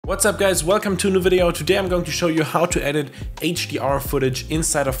What's up guys, welcome to a new video. Today I'm going to show you how to edit HDR footage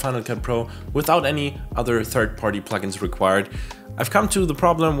inside of Final Cut Pro without any other third-party plugins required. I've come to the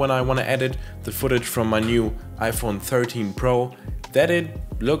problem when I want to edit the footage from my new iPhone 13 Pro that it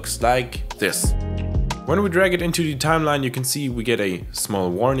looks like this. When we drag it into the timeline, you can see we get a small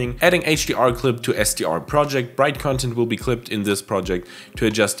warning. Adding HDR clip to SDR project. Bright content will be clipped in this project. To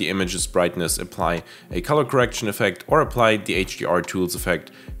adjust the image's brightness, apply a color correction effect or apply the HDR tools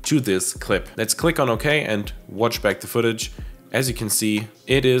effect to this clip. Let's click on OK and watch back the footage. As you can see,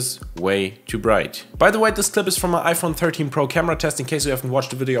 it is way too bright. By the way, this clip is from my iPhone 13 Pro camera test. In case you haven't watched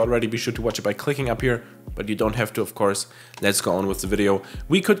the video already, be sure to watch it by clicking up here, but you don't have to, of course. Let's go on with the video.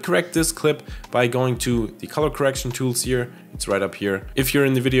 We could correct this clip by going to the color correction tools here. It's right up here. If you're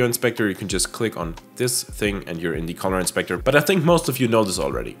in the video inspector, you can just click on this thing and you're in the color inspector. But I think most of you know this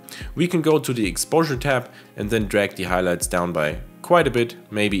already. We can go to the exposure tab and then drag the highlights down by quite a bit,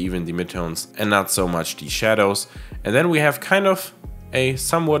 maybe even the midtones, and not so much the shadows. And then we have kind of a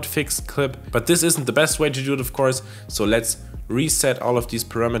somewhat fixed clip, but this isn't the best way to do it, of course. So let's reset all of these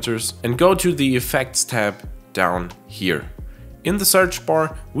parameters and go to the effects tab down here. In the search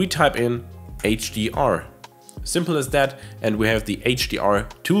bar, we type in HDR. Simple as that, and we have the HDR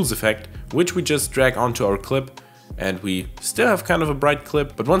tools effect, which we just drag onto our clip. And we still have kind of a bright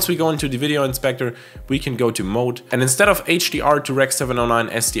clip, but once we go into the video inspector, we can go to mode, and instead of HDR to Rec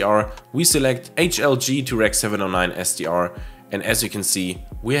 709 SDR, we select HLG to Rec 709 SDR, and as you can see,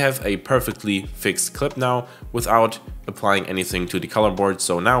 we have a perfectly fixed clip now without applying anything to the color board.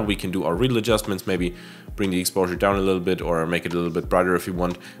 So now we can do our real adjustments, maybe bring the exposure down a little bit or make it a little bit brighter if you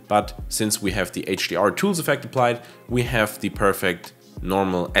want, but since we have the HDR tools effect applied, we have the perfect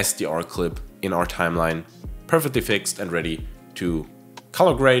normal SDR clip in our timeline, perfectly fixed and ready to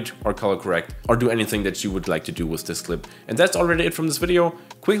color grade or color correct or do anything that you would like to do with this clip. And that's already it from this video.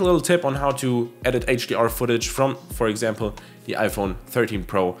 Quick little tip on how to edit HDR footage from, for example, the iPhone 13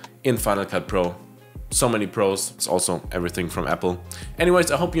 Pro in Final Cut Pro. So many pros. It's also everything from Apple.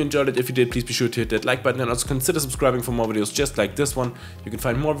 Anyways, I hope you enjoyed it. If you did, please be sure to hit that like button and also consider subscribing for more videos just like this one. You can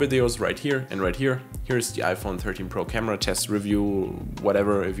find more videos right here and right here. Here's the iPhone 13 Pro camera test review,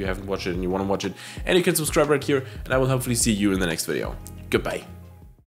 whatever, if you haven't watched it and you want to watch it. And you can subscribe right here, and I will hopefully see you in the next video. Goodbye.